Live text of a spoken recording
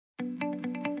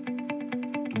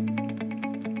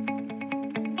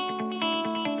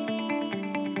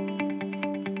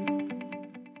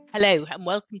Hello, and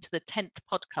welcome to the 10th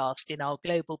podcast in our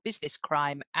Global Business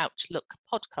Crime Outlook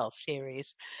podcast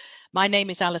series. My name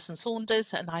is Alison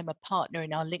Saunders, and I'm a partner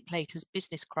in our Linklaters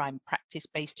business crime practice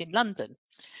based in London.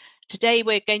 Today,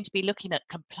 we're going to be looking at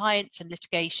compliance and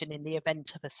litigation in the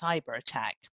event of a cyber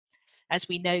attack. As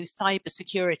we know,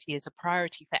 cybersecurity is a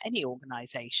priority for any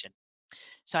organisation.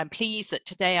 So I'm pleased that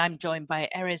today I'm joined by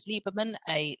Erez Liebermann,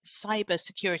 a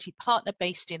cybersecurity partner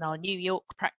based in our New York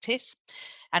practice,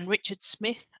 and Richard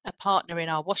Smith, a partner in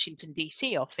our Washington,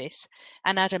 D.C. office,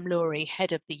 and Adam Lurie,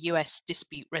 head of the US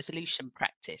dispute resolution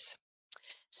practice.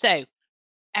 So,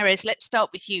 Erez, let's start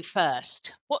with you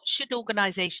first. What should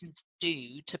organizations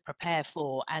do to prepare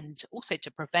for and also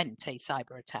to prevent a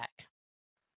cyber attack?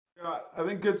 Yeah, I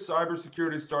think good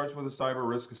cybersecurity starts with a cyber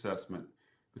risk assessment.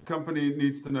 The company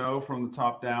needs to know from the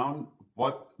top down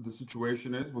what the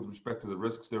situation is with respect to the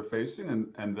risks they're facing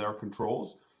and their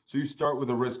controls. So you start with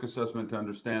a risk assessment to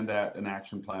understand that, an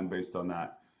action plan based on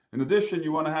that. In addition,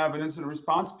 you want to have an incident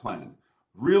response plan,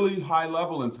 really high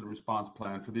level incident response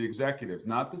plan for the executives,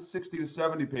 not the 60 to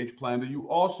 70 page plan that you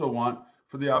also want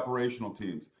for the operational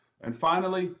teams. And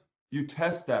finally, you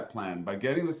test that plan by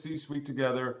getting the C-suite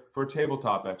together for a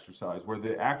tabletop exercise where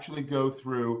they actually go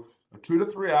through a 2 to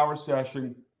 3 hour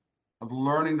session of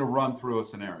learning to run through a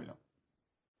scenario.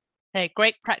 They're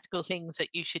great practical things that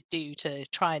you should do to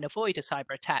try and avoid a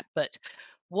cyber attack. But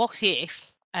what if,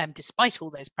 despite all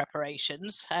those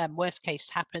preparations, worst case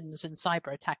happens and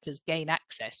cyber attackers gain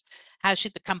access? How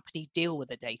should the company deal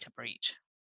with a data breach?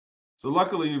 So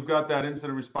luckily you've got that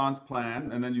incident response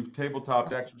plan and then you've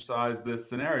tabletop exercised this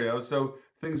scenario. So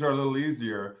things are a little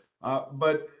easier.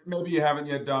 But maybe you haven't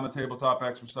yet done a tabletop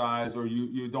exercise, or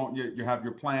you don't yet, you have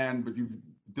your plan, but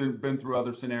you've been through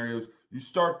other scenarios. You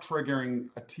start triggering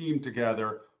a team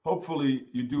together. Hopefully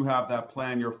you do have that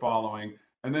plan you're following,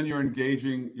 and then you're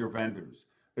engaging your vendors.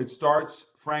 It starts,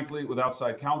 frankly, with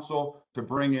outside counsel to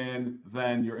bring in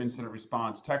then your incident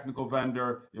response technical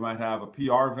vendor. You might have a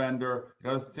PR vendor. You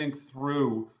got to think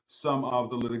through some of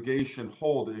the litigation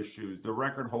hold issues, the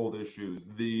record hold issues,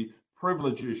 the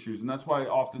privilege issues. And that's why it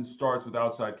often starts with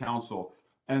outside counsel.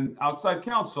 And outside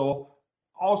counsel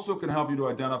also can help you to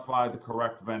identify the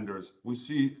correct vendors. We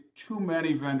see too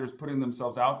many vendors putting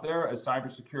themselves out there as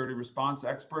cybersecurity response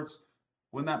experts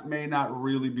when that may not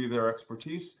really be their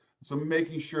expertise. So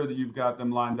making sure that you've got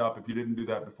them lined up, if you didn't do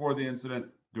that before the incident,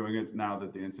 doing it now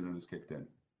that the incident has kicked in.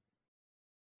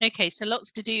 Okay, so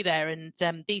lots to do there, and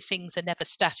these things are never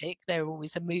static. They're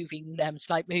always a moving,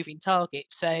 slight moving target.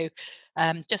 So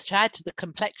just to add to the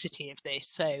complexity of this,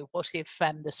 so what if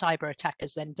the cyber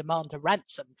attackers then demand a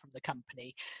ransom from the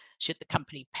company? Should the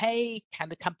company pay? Can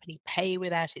the company pay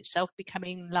without itself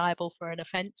becoming liable for an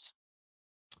offence?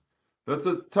 That's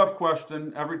a tough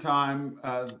question. Every time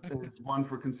is one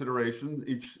for consideration.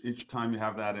 Each time you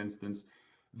have that instance,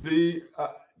 the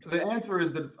the answer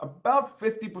is that about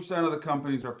 50% of the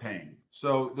companies are paying.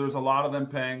 So there's a lot of them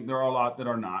paying. There are a lot that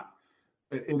are not.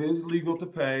 It is legal to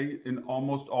pay in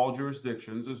almost all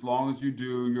jurisdictions as long as you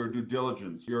do your due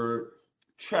diligence, your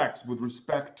checks with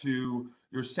respect to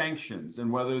your sanctions,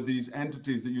 and whether these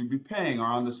entities that you'd be paying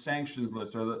are on the sanctions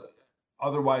list or the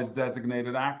otherwise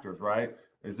designated actors, right?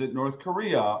 Is it North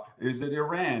Korea? Is it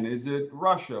Iran? Is it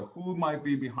Russia? Who might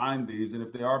be behind these? And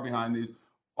if they are behind these,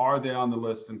 are they on the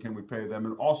list and can we pay them?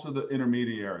 And also the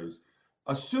intermediaries.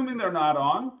 Assuming they're not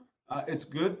on, it's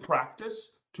good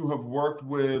practice to have worked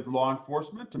with law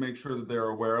enforcement to make sure that they're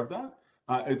aware of that.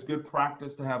 It's good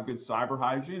practice to have good cyber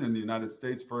hygiene. In the United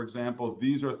States, for example,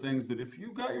 these are things that if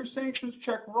you got your sanctions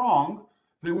checked wrong,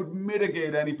 they would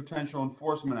mitigate any potential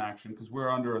enforcement action because we're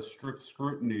under a strict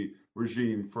scrutiny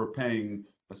regime for paying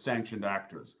sanctioned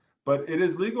actors. But it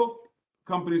is legal.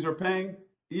 Companies are paying.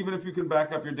 Even if you can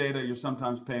back up your data, you're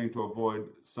sometimes paying to avoid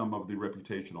some of the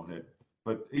reputational hit.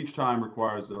 But each time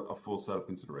requires a full set of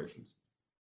considerations.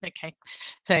 Okay,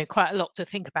 so quite a lot to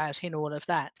think about in all of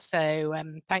that. So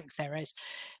thanks, Erez.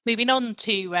 Moving on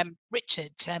to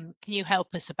Richard, can you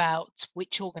help us about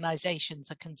which organisations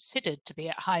are considered to be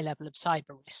at high level of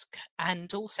cyber risk?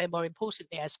 And also, more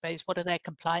importantly, I suppose, what are their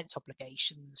compliance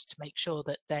obligations to make sure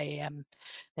that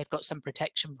they've got some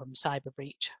protection from cyber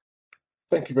breach?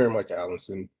 Thank you very much,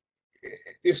 Alison.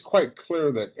 It's quite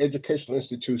clear that educational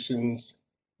institutions,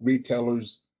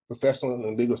 retailers, professional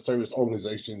and legal service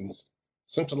organizations,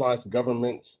 centralized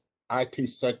governments, IT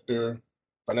sector,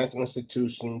 financial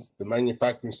institutions, the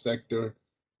manufacturing sector,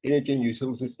 energy and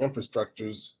utilities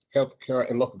infrastructures, healthcare,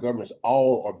 and local governments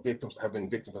all are victims, have been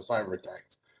victims of cyber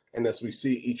attacks. And as we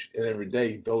see each and every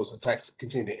day, those attacks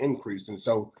continue to increase. And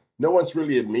so no one's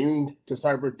really immune to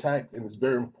cyber attack, and it's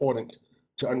very important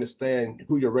to understand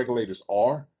who your regulators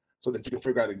are so that you can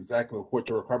figure out exactly what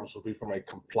your requirements will be from a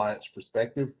compliance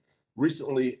perspective.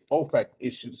 Recently, OFAC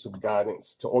issued some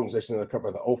guidance to organizations that are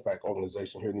covered by the OFAC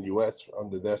organization here in the U.S.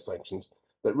 under their sanctions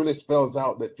that really spells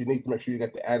out that you need to make sure you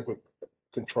got the adequate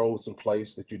controls in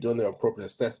place, that you're doing the appropriate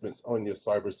assessments on your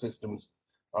cyber systems,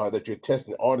 that you're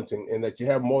testing, auditing, and that you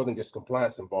have more than just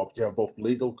compliance involved. You have both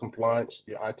legal compliance,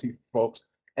 your IT folks,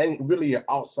 and really your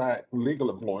outside legal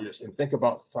employers, and think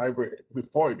about cyber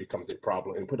before it becomes a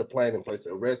problem and put a plan in place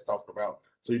that Erez talked about,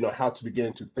 so you know how to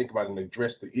begin to think about and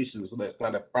address the issues so that it's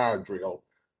not a fire drill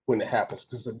when it happens.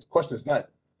 Because the question is not,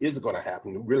 is it going to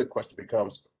happen? The real question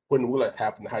becomes, when will it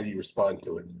happen? How do you respond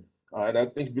to it? And I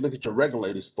think if you look at your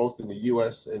regulators, both in the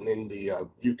US and in the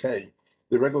UK,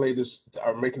 the regulators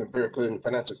are making it very clear in the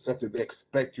financial sector, they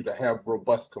expect you to have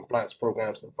robust compliance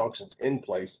programs and functions in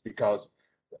place, because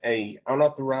a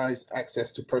unauthorized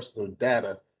access to personal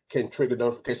data can trigger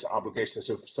notification obligations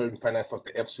of certain financials like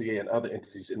the FCA and other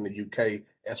entities in the UK,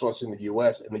 as well as in the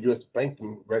US. And the US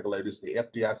banking regulators, the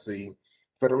FDIC,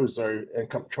 Federal Reserve, and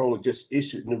Comptroller just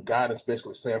issued new guidance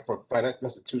basically saying for financial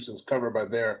institutions covered by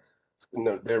their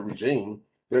regime,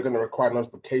 they're going to require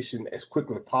notification as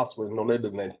quickly as possible, no later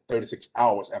than 36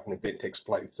 hours after an event takes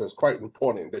place. So it's quite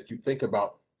important that you think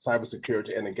about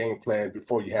cybersecurity and a game plan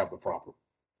before you have the problem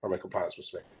from a compliance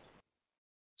perspective.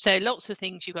 So lots of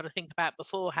things you've got to think about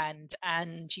beforehand,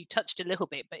 and you touched a little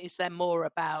bit, but is there more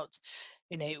about,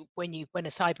 you know, when a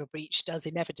cyber breach does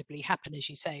inevitably happen, as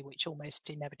you say, which almost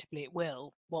inevitably it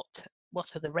will, what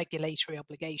are the regulatory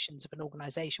obligations of an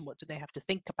organization? What do they have to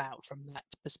think about from that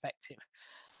perspective?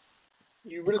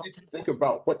 You really need to think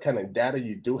about what kind of data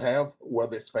you do have,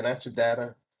 whether it's financial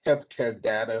data, healthcare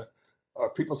data,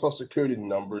 people's social security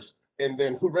numbers, and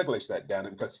then who regulates that data,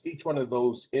 because each one of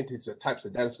those entities or types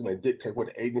of data is going to dictate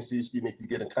what agencies you need to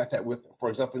get in contact with. For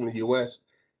example, in the US,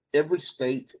 every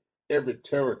state, every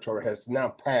territory has now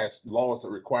passed laws that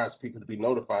requires people to be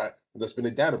notified if there's been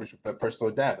a data breach with their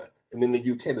personal data. And in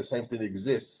the UK, the same thing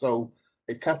exists. So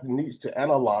a company needs to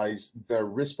analyze their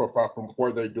risk profile from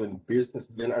where they're doing business,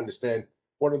 then understand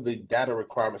what are the data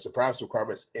requirements or privacy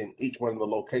requirements in each one of the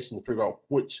locations to figure out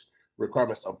which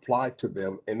requirements apply to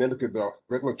them, and then look at the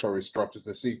regulatory structures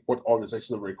to see what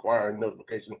organizations are requiring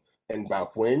notification and by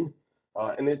when.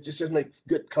 And it just makes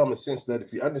good common sense that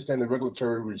if you understand the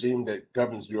regulatory regime that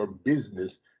governs your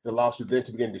business, it allows you then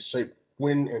to begin to shape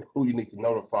when and who you need to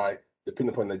notify,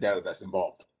 depending upon the data that's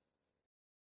involved.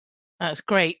 That's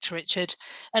great, Richard.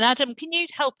 And Adam, can you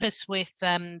help us with,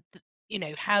 you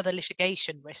know, how the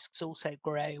litigation risks also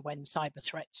grow when cyber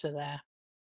threats are there?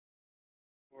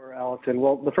 Or Alison,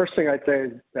 well, the first thing I'd say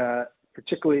is that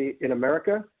particularly in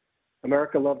America,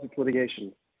 America loves its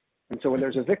litigation. And so when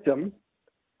there's a victim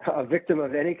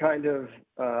of any kind of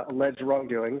alleged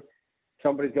wrongdoing,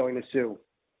 somebody's going to sue.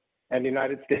 And the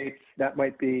United States, that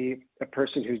might be a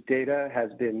person whose data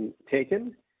has been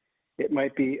taken. It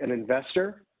might be an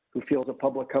investor who feels a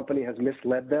public company has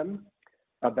misled them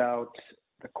about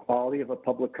the quality of a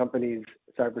public company's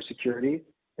cybersecurity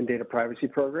and data privacy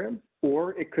program.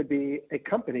 Or it could be a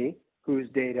company whose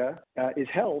data is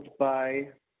held by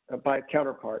a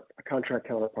counterpart, a contract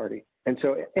counterparty. And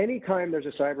so anytime there's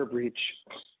a cyber breach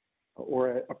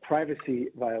or a privacy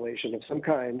violation of some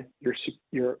kind,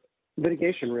 your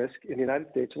litigation risk in the United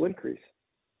States will increase.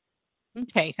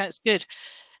 Okay, that's good.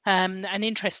 And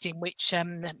interesting, which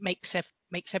makes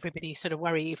everybody sort of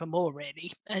worry even more,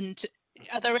 really. And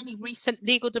are there any recent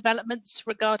legal developments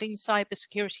regarding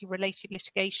cybersecurity related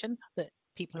litigation that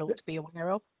people ought to be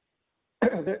aware of?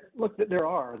 Look, there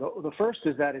are. The first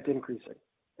is that it's increasing.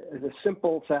 As a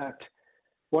simple fact,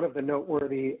 one of the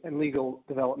noteworthy and legal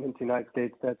developments in the United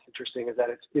States that's interesting is that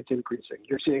it's increasing.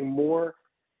 You're seeing more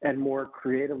and more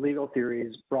creative legal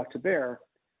theories brought to bear,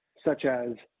 such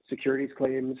as securities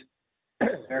claims,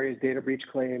 various data breach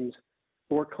claims,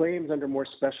 or claims under more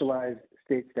specialized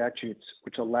state statutes,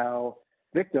 which allow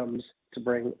victims to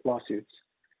bring lawsuits.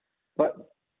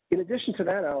 But in addition to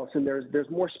that, Alison, there's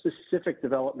more specific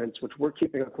developments which we're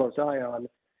keeping a close eye on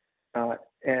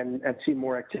and see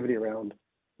more activity around.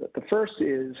 The first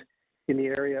is in the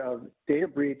area of data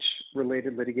breach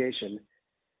related litigation,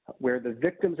 where the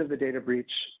victims of the data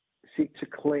breach seek to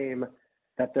claim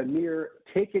that the mere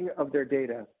taking of their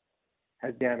data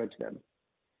has damaged them.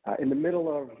 In the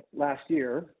middle of last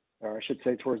year, or I should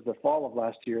say towards the fall of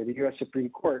last year, the US Supreme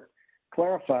Court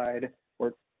clarified,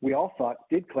 or we all thought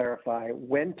did clarify,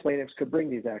 when plaintiffs could bring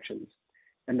these actions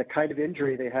and the kind of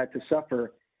injury they had to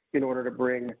suffer in order to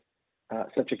bring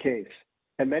such a case.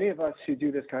 And many of us who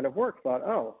do this kind of work thought,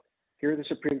 oh, here the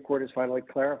Supreme Court has finally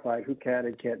clarified who can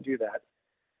and can't do that.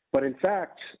 But in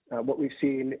fact, what we've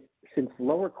seen since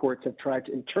lower courts have tried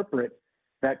to interpret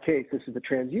that case, this is the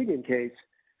TransUnion case,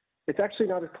 it's actually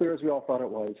not as clear as we all thought it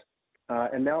was.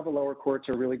 And now the lower courts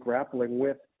are really grappling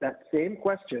with that same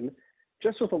question,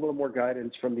 just with a little more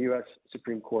guidance from the U.S.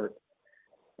 Supreme Court.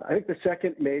 I think the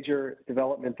second major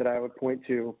development that I would point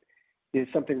to is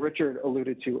something Richard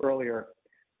alluded to earlier,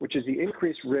 which is the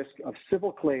increased risk of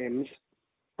civil claims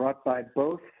brought by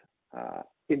both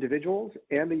individuals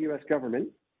and the U.S. government,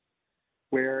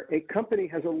 where a company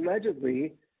has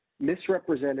allegedly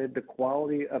misrepresented the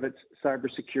quality of its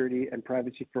cybersecurity and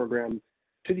privacy program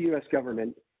to the U.S.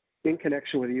 government in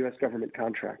connection with a U.S. government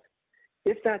contract.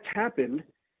 If that's happened,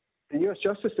 the U.S.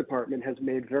 Justice Department has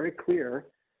made very clear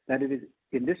that it is,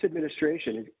 in this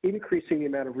administration, is increasing the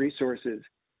amount of resources,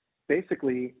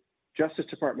 basically Justice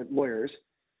Department lawyers,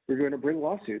 who are going to bring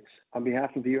lawsuits on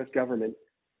behalf of the U.S. government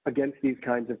against these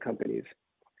kinds of companies.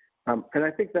 And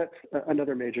I think that's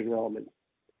another major development.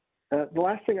 The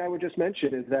last thing I would just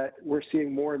mention is that we're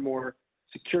seeing more and more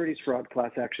securities fraud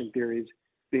class action theories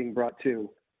being brought to,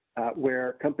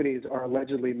 where companies are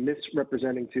allegedly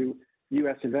misrepresenting to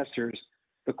U.S. investors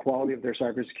the quality of their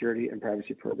cybersecurity and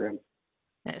privacy program.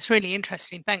 It's really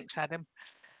interesting. Thanks, Adam.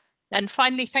 And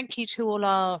finally, thank you to all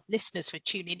our listeners for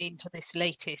tuning into this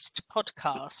latest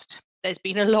podcast. There's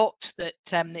been a lot that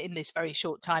in this very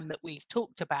short time that we've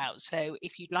talked about. So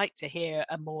if you'd like to hear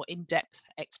a more in-depth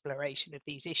exploration of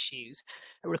these issues,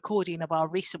 a recording of our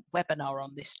recent webinar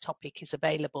on this topic is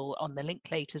available on the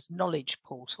Linklaters Knowledge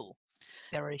Portal.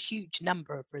 There are a huge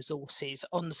number of resources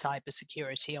on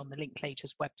cybersecurity on the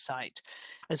Linklaters website,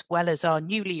 as well as our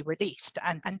newly released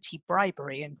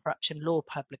anti-bribery and corruption law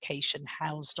publication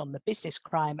housed on the business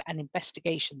crime and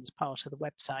investigations part of the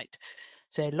website.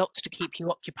 So lots to keep you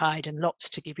occupied and lots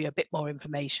to give you a bit more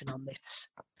information on this.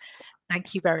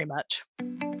 Thank you very much.